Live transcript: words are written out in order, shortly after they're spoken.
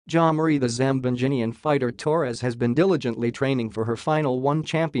Jomary the Zamboanginian Fighter Torres has been diligently training for her final One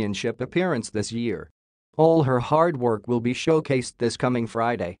Championship appearance this year. All her hard work will be showcased this coming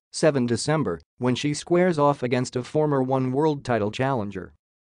Friday, 7 December, when she squares off against a former One World title challenger.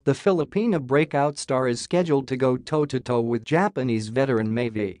 The Filipina breakout star is scheduled to go toe-to-toe with Japanese veteran Mai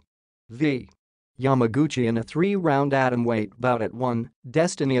v. Yamaguchi in a 3-round atomweight bout at 1,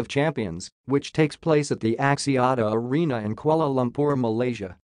 Destiny of Champions, which takes place at the Axiata Arena in Kuala Lumpur,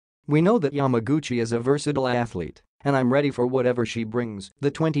 Malaysia. "We know that Yamaguchi is a versatile athlete, and I'm ready for whatever she brings," the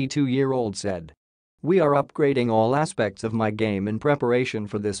 22-year-old said. "We are upgrading all aspects of my game in preparation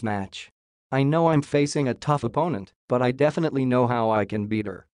for this match. I know I'm facing a tough opponent, but I definitely know how I can beat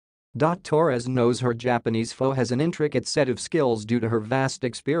her." Torres knows her Japanese foe has an intricate set of skills due to her vast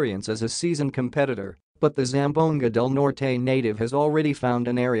experience as a seasoned competitor, but the Zamboanga Del Norte native has already found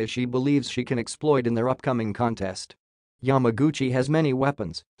an area she believes she can exploit in their upcoming contest. "Yamaguchi has many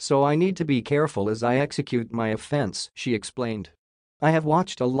weapons, so I need to be careful as I execute my offense," she explained. "I have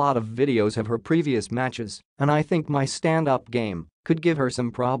watched a lot of videos of her previous matches, and I think my stand-up game could give her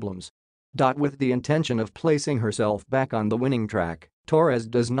some problems." With the intention of placing herself back on the winning track, Torres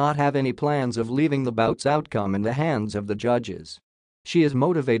does not have any plans of leaving the bout's outcome in the hands of the judges. "She is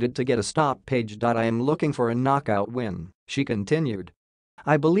motivated to get a stoppage. I am looking for a knockout win," she continued.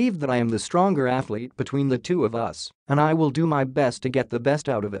 "I believe that I am the stronger athlete between the two of us, and I will do my best to get the best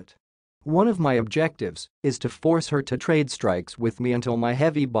out of it. One of my objectives is to force her to trade strikes with me until my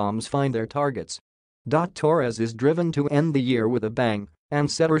heavy bombs find their targets." Torres is driven to end the year with a bang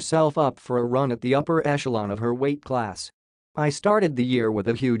and set herself up for a run at the upper echelon of her weight class. "I started the year with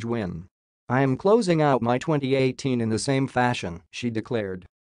a huge win. I am closing out my 2018 in the same fashion," she declared.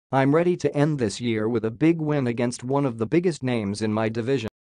 "I'm ready to end this year with a big win against one of the biggest names in my division."